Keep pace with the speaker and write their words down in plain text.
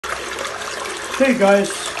Hey guys,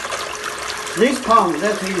 this pump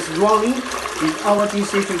that is running is our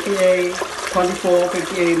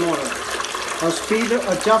DC50A-2450A model, a speed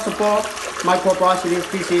adjustable micro brushless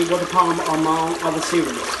DC water pump among our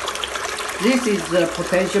series. This is the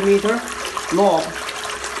potential meter knob.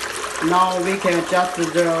 Now we can adjust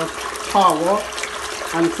the power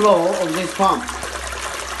and flow of this pump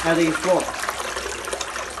as it works.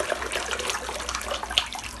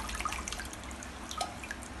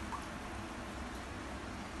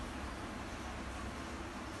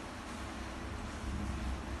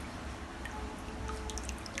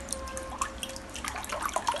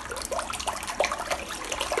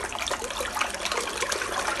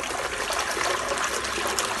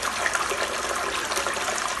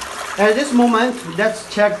 At this moment, let's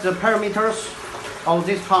check the parameters of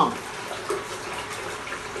this pump.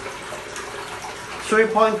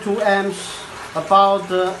 3.2 amps, about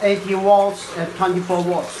 80 watts and 24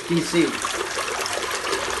 watts DC.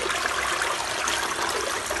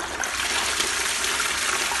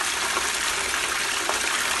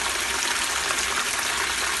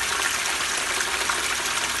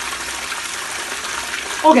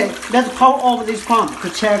 Okay, let's power off this pump to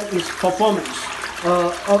check its performance.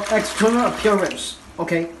 Of external appearance.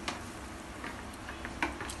 Okay.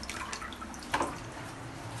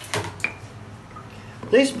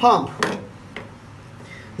 This pump,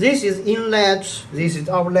 this is inlet, this is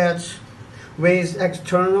outlet, with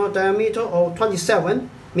external diameter of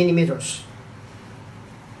 27 millimeters.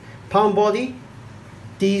 Pump body,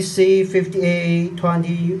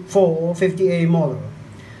 DC50A-2450A model.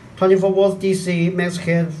 24 volts DC, max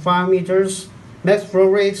head 5 meters. Max flow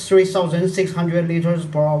rate 3,600 liters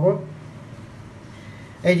per hour,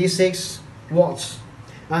 86 watts.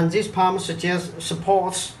 And this pump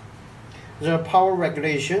supports the power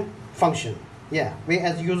regulation function. Yeah, we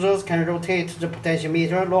as users can rotate the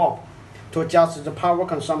potentiometer knob to adjust the power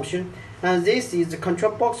consumption. And this is the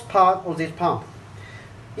control box part of this pump.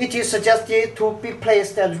 It is suggested to be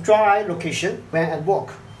placed at a dry location when at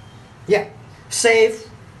work. Yeah, safe,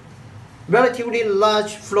 relatively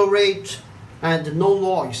large flow rate, and no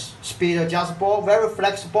noise, speed adjustable, very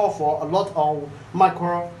flexible for a lot of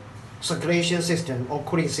micro circulation system or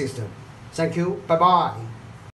cooling system. Thank you, bye bye.